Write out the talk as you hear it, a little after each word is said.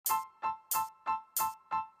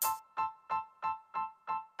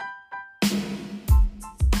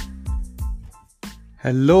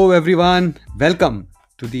Hello, everyone. Welcome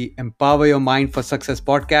to the Empower Your Mind for Success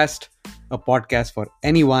podcast, a podcast for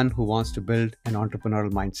anyone who wants to build an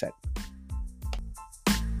entrepreneurial mindset.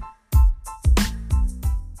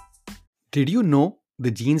 Did you know the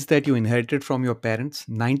genes that you inherited from your parents,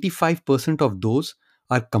 95% of those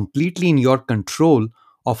are completely in your control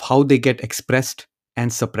of how they get expressed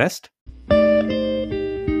and suppressed?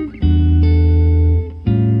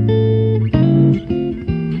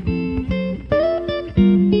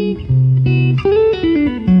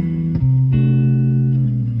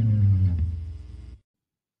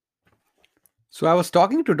 So, I was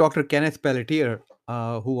talking to Dr. Kenneth Pelletier,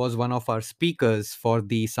 who was one of our speakers for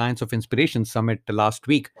the Science of Inspiration Summit last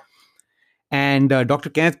week. And Dr.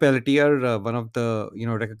 Kenneth Pelletier, one of the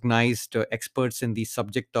recognized experts in the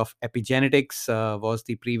subject of epigenetics, was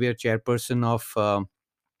the previous chairperson of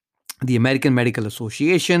the American Medical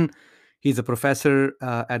Association. He's a professor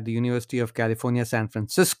at the University of California, San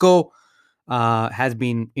Francisco. Has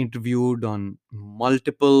been interviewed on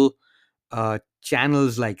multiple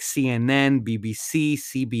channels like CNN, BBC,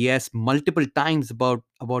 CBS, multiple times about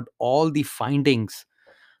all the findings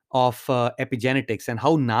of epigenetics and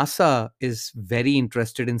how NASA is very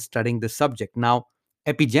interested in studying this subject. Now,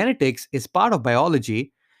 epigenetics is part of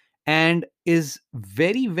biology and is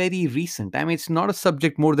very, very recent. I mean, it's not a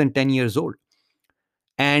subject more than 10 years old.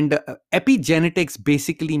 And epigenetics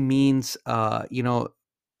basically means,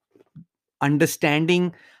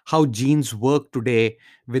 understanding how genes work today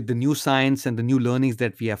with the new science and the new learnings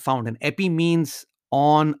that we have found. And epi means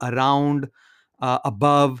on, around,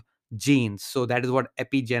 above genes. So that is what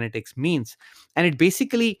epigenetics means. And it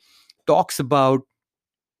basically talks about,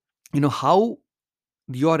 how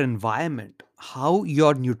your environment, how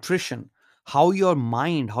your nutrition, how your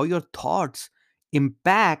mind, how your thoughts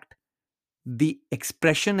impact the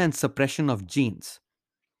expression and suppression of genes.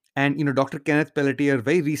 And Dr. Kenneth Pelletier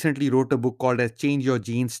very recently wrote a book called as Change Your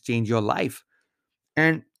Genes, Change Your Life.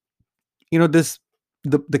 And this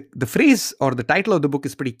the phrase or the title of the book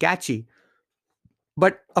is pretty catchy,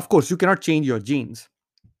 but of course you cannot change your genes.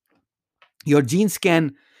 Your genes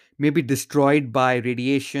can may be destroyed by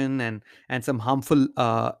radiation and some harmful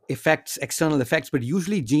effects, external effects, but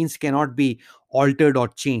usually genes cannot be altered or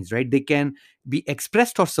changed, right? They can be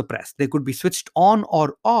expressed or suppressed. They could be switched on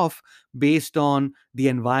or off based on the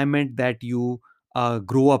environment that you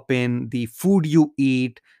grow up in, the food you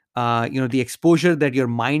eat, the exposure that your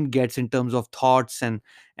mind gets in terms of thoughts and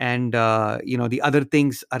the other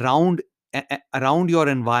things around your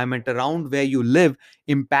environment, around where you live,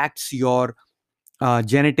 impacts your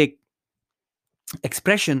genetic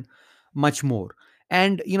expression much more.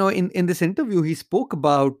 And in this interview he spoke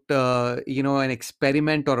about an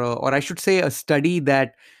experiment, or I should say a study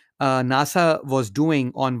that NASA was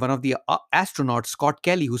doing on one of the astronauts, Scott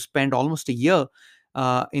Kelly, who spent almost a year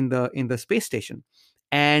in the space station.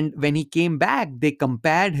 And when he came back, they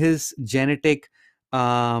compared his genetic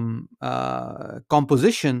composition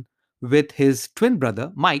with his twin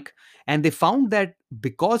brother Mike, and they found that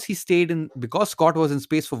because Scott was in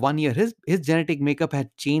space for 1 year, his genetic makeup had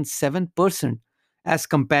changed 7% as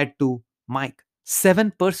compared to Mike.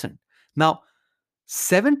 7%. Now,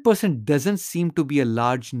 7% doesn't seem to be a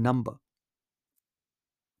large number,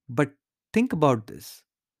 but think about this.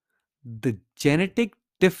 The genetic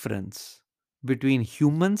difference between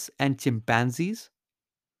humans and chimpanzees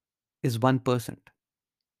is 1%.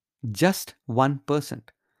 Just 1%.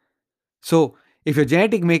 So, if your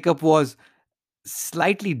genetic makeup was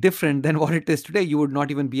slightly different than what it is today, you would not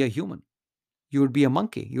even be a human. You would be a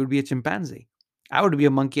monkey. You would be a chimpanzee. I would be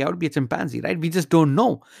a monkey. I would be a chimpanzee, right? We just don't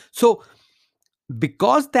know. So,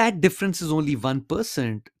 because that difference is only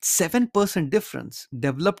 1%, 7% difference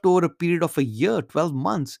developed over a period of a year, 12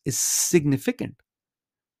 months is significant.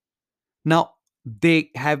 Now, they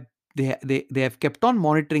have kept on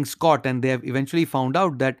monitoring Scott, and they have eventually found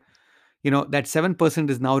out that that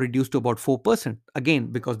 7% is now reduced to about 4%,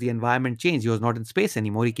 again because the environment changed. He was not in space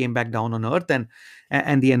anymore. He came back down on earth, and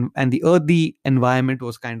the earthy environment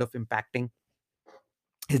was kind of impacting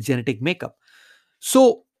his genetic makeup.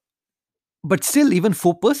 So, but still, even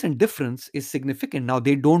 4% difference is significant. Now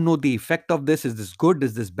they don't know the effect of this. Is this good?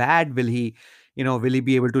 Is this bad? Will he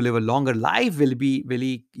be able to live a longer life? Will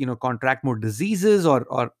he contract more diseases,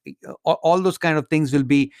 or all those kind of things will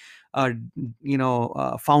be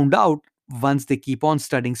found out once they keep on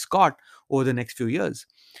studying Scott over the next few years.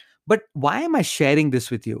 But why am I sharing this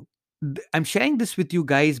with you? I'm sharing this with you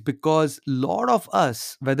guys because a lot of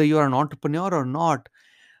us, whether you're an entrepreneur or not,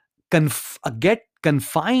 get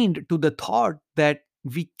confined to the thought that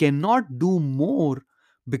we cannot do more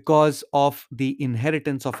because of the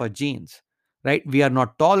inheritance of our genes. right? We are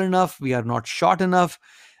not tall enough, we are not short enough.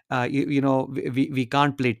 We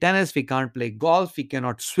can't play tennis, we can't play golf, we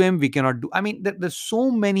cannot swim, we cannot do, I mean, there's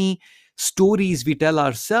so many stories we tell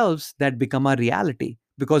ourselves that become our reality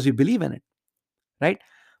because we believe in it, right?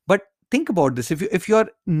 But think about this: if you are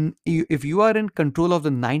in control of the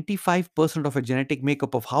 95% of a genetic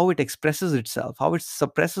makeup of how it expresses itself, how it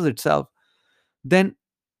suppresses itself, then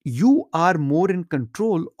you are more in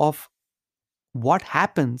control of what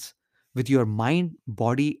happens with your mind,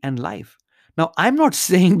 body, and life. Now, I'm not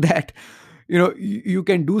saying that you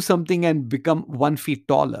can do something and become 1 feet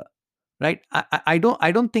taller, right? I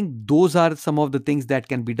don't think those are some of the things that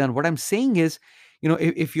can be done. What I'm saying is,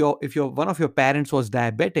 if your one of your parents was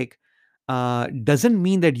diabetic, doesn't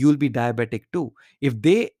mean that you'll be diabetic too. If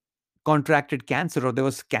they contracted cancer or there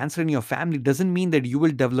was cancer in your family, doesn't mean that you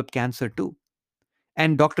will develop cancer too.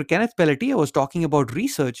 And Dr. Kenneth Pelletier was talking about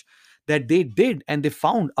research that they did, and they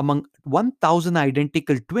found among 1,000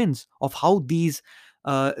 identical twins of how these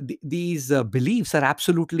beliefs are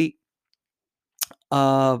absolutely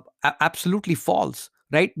false,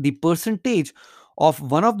 right? The percentage of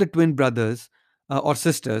one of the twin brothers or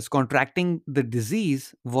sisters contracting the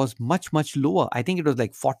disease was much, much lower. I think it was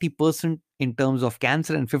like 40% in terms of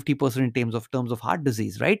cancer and 50% in terms of heart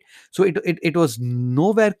disease, right? So it was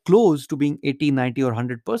nowhere close to being 80, 90, or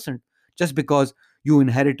 100% just because you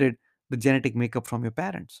inherited the genetic makeup from your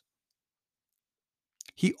parents.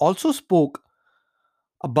 He also spoke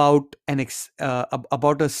about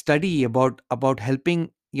a study about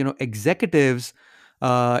helping executives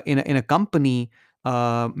in a company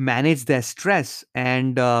manage their stress,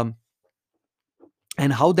 and how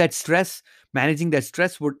that stress managing that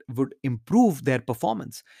stress would improve their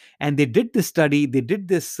performance. And they did this study, they did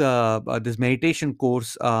this meditation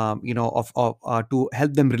course, to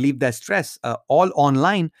help them relieve their stress, all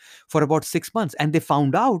online, for about 6 months. And they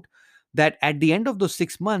found out that at the end of those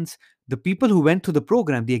 6 months, the people who went through the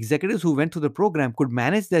program, the executives who went through the program, could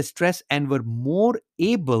manage their stress and were more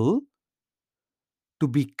able to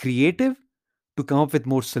be creative, to come up with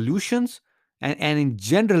more solutions, and in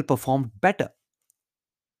general performed better.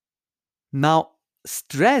 Now,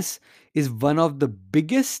 stress is one of the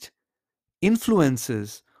biggest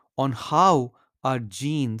influences on how our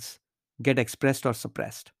genes get expressed or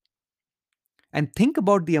suppressed. And think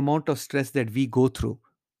about the amount of stress that we go through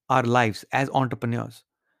our lives as entrepreneurs.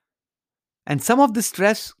 And some of the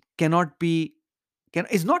stress cannot be can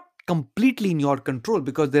is not completely in your control,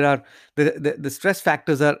 because there are the stress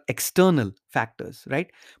factors are external factors, right?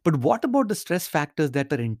 But what about the stress factors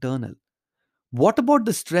that are internal? What about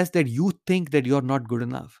the stress that you think that you're not good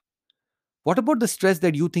enough? What about the stress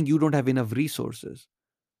that you think you don't have enough resources?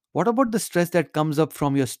 What about the stress that comes up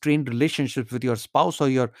from your strained relationships with your spouse or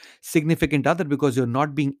your significant other because you're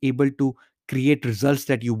not being able to create results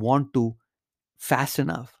that you want to fast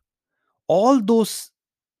enough? All those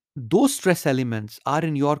stress elements are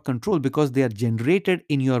in your control because they are generated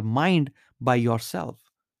in your mind by yourself.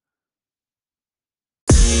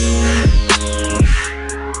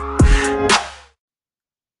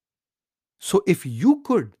 So if you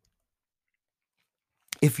could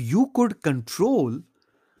control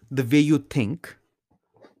the way you think,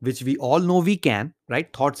 which we all know we can,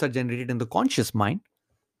 right? Thoughts are generated in the conscious mind,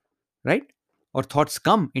 right? Or thoughts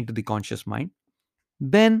come into the conscious mind,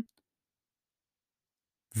 then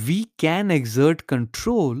we can exert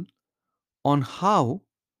control on how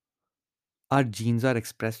our genes are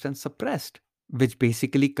expressed and suppressed, which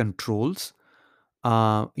basically controls,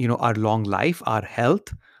 our long life, our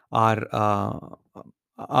health, our,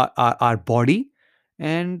 our body,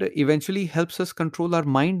 and eventually helps us control our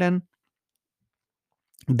mind and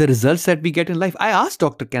the results that we get in life. I asked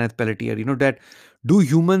Dr. Kenneth Pelletier, that do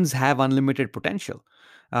humans have unlimited potential?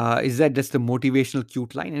 Is that just a motivational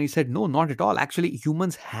cute line? And he said, no, not at all. Actually,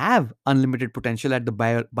 humans have unlimited potential at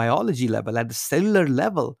the biology level, at the cellular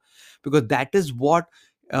level, because that is what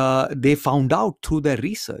they found out through their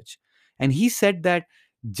research. And he said that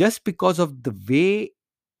just because of the way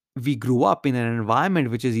we grew up in an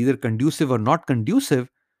environment which is either conducive or not conducive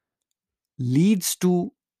leads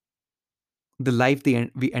to the life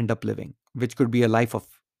we end up living, which could be a life of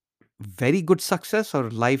very good success or a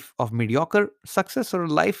life of mediocre success or a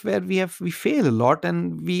life where we fail a lot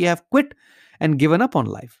and we have quit and given up on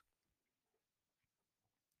life.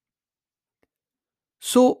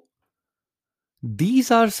 So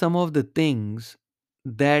these are some of the things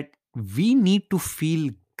that we need to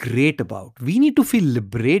feel great about. We need to feel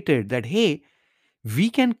liberated that, hey, we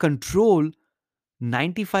can control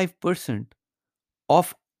 95%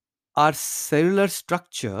 of our cellular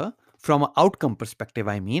structure from an outcome perspective,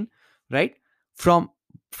 I mean, right? From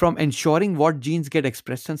from ensuring what genes get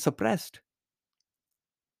expressed and suppressed.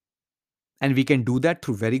 And we can do that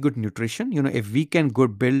through very good nutrition. If we can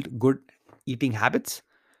build good eating habits,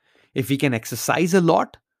 if we can exercise a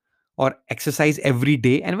lot or exercise every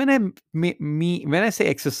day. And when I say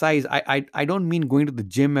exercise, I don't mean going to the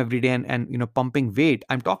gym every day and pumping weight.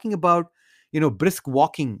 I'm talking about brisk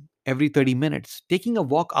walking every 30 minutes, taking a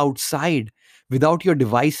walk outside without your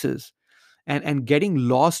devices, and getting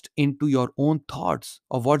lost into your own thoughts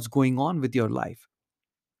of what's going on with your life.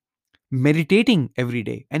 Meditating every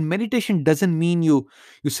day. And meditation doesn't mean you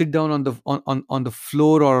sit down on the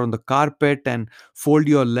floor or on the carpet and fold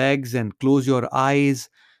your legs and close your eyes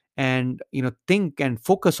and think and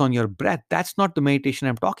focus on your breath. That's not the meditation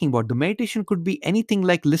I'm talking about. The meditation could be anything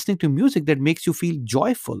like listening to music that makes you feel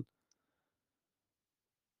joyful,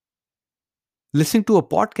 listening to a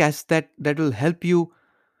podcast that will help you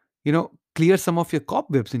clear some of your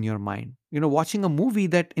cobwebs in your mind, watching a movie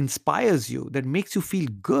that inspires you, that makes you feel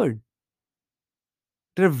good.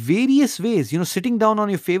 There are various ways, sitting down on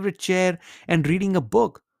your favorite chair and reading a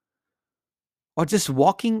book, or just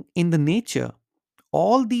walking in the nature.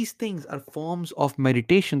 All these things are forms of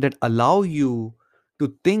meditation that allow you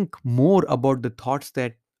to think more about the thoughts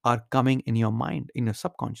that are coming in your mind, in your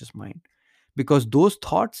subconscious mind. Because those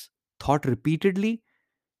thoughts, thought repeatedly,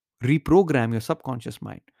 reprogram your subconscious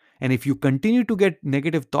mind. And if you continue to get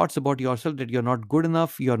negative thoughts about yourself, that you're not good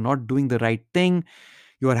enough, you're not doing the right thing,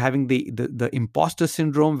 you are having the imposter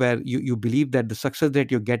syndrome, where you believe that the success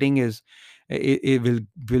that you're getting it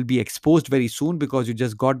will be exposed very soon because you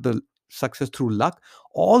just got the success through luck.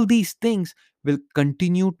 All these things will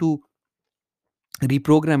continue to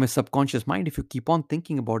reprogram a subconscious mind if you keep on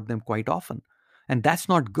thinking about them quite often, and that's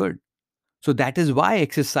not good. So that is why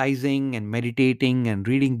exercising and meditating and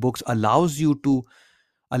reading books allows you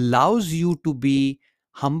to be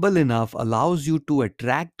humble enough, allows you to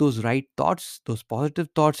attract those right thoughts, those positive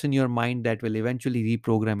thoughts in your mind that will eventually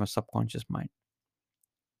reprogram your subconscious mind.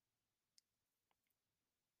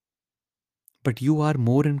 But you are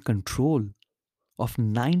more in control of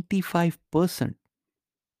 95%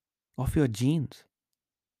 of your genes.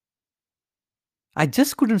 I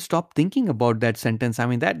just couldn't stop thinking about that sentence. I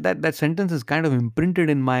mean, that sentence is kind of imprinted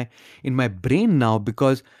in my brain now,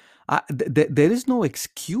 because there is no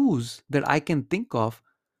excuse that I can think of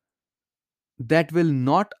that will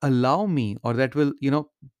not allow me, or that will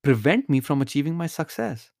prevent me from achieving my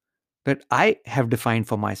success that I have defined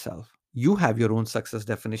for myself. You have your own success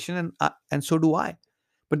definition, and so do I.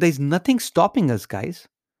 But there's nothing stopping us, guys.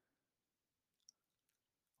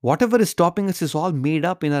 Whatever is stopping us is all made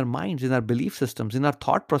up in our minds, in our belief systems, in our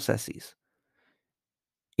thought processes,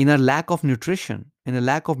 in our lack of nutrition, in a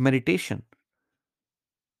lack of meditation.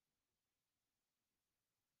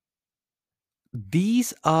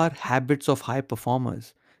 These are habits of high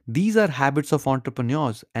performers. These are habits of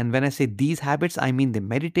entrepreneurs. And when I say these habits, I mean they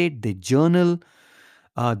meditate, they journal,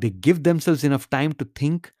 they give themselves enough time to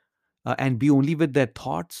think and be only with their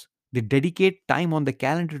thoughts. They dedicate time on the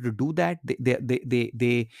calendar to do that.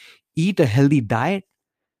 They eat a healthy diet.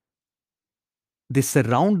 They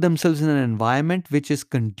surround themselves in an environment which is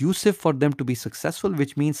conducive for them to be successful,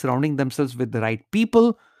 which means surrounding themselves with the right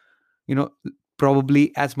people, you know,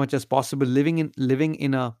 probably as much as possible living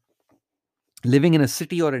in a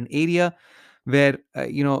city or an area where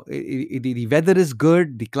the weather is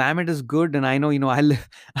good, the climate is good. And I know, I live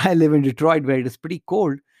I live in Detroit, where it is pretty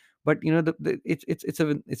cold, but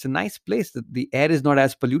it's a nice place. The air is not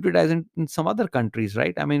as polluted as in some other countries,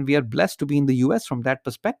 right? I mean, we are blessed to be in the US from that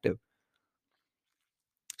perspective.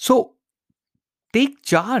 So take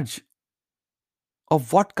charge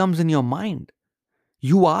of what comes in your mind.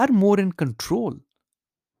 You are more in control.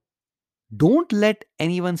 Don't let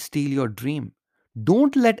anyone steal your dream.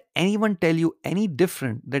 Don't let anyone tell you any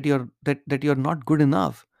different, that you're not good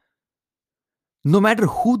enough. No matter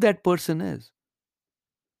who that person is.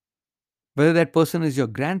 Whether that person is your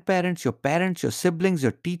grandparents, your parents, your siblings,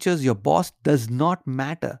 your teachers, your boss, does not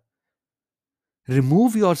matter.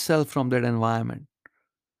 Remove yourself from that environment.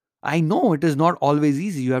 I know it is not always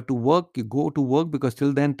easy. You have to work, you go to work, because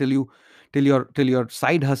till then, till your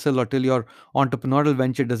side hustle or till your entrepreneurial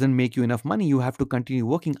venture doesn't make you enough money, you have to continue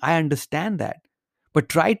working. I understand that. But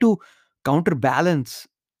try to counterbalance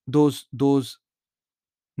those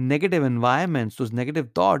negative environments, those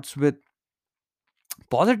negative thoughts, with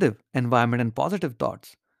positive environment and positive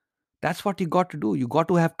thoughts. That's what you got to do. You got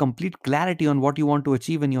to have complete clarity on what you want to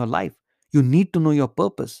achieve in your life. You need to know your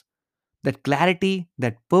purpose. That clarity,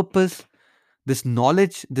 that purpose, this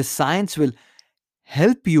knowledge, this science will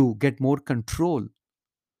help you get more control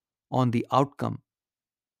on the outcome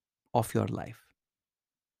of your life.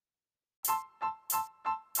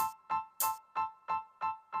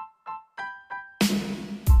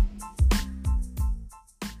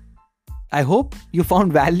 I hope you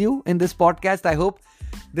found value in this podcast. I hope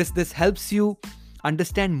this helps you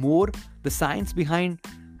understand more the science behind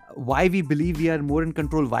why we believe we are more in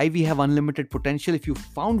control, why we have unlimited potential. If you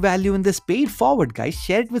found value in this, pay it forward, guys.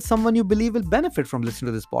 Share it with someone you believe will benefit from listening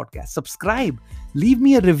to this podcast. Subscribe, leave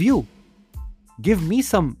me a review, give me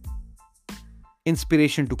some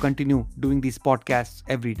inspiration to continue doing these podcasts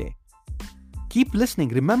every day. Keep listening.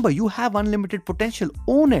 Remember, you have unlimited potential.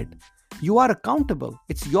 Own it. You are accountable.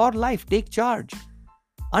 It's your life. Take charge.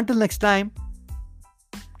 Until next time,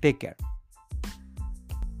 take care.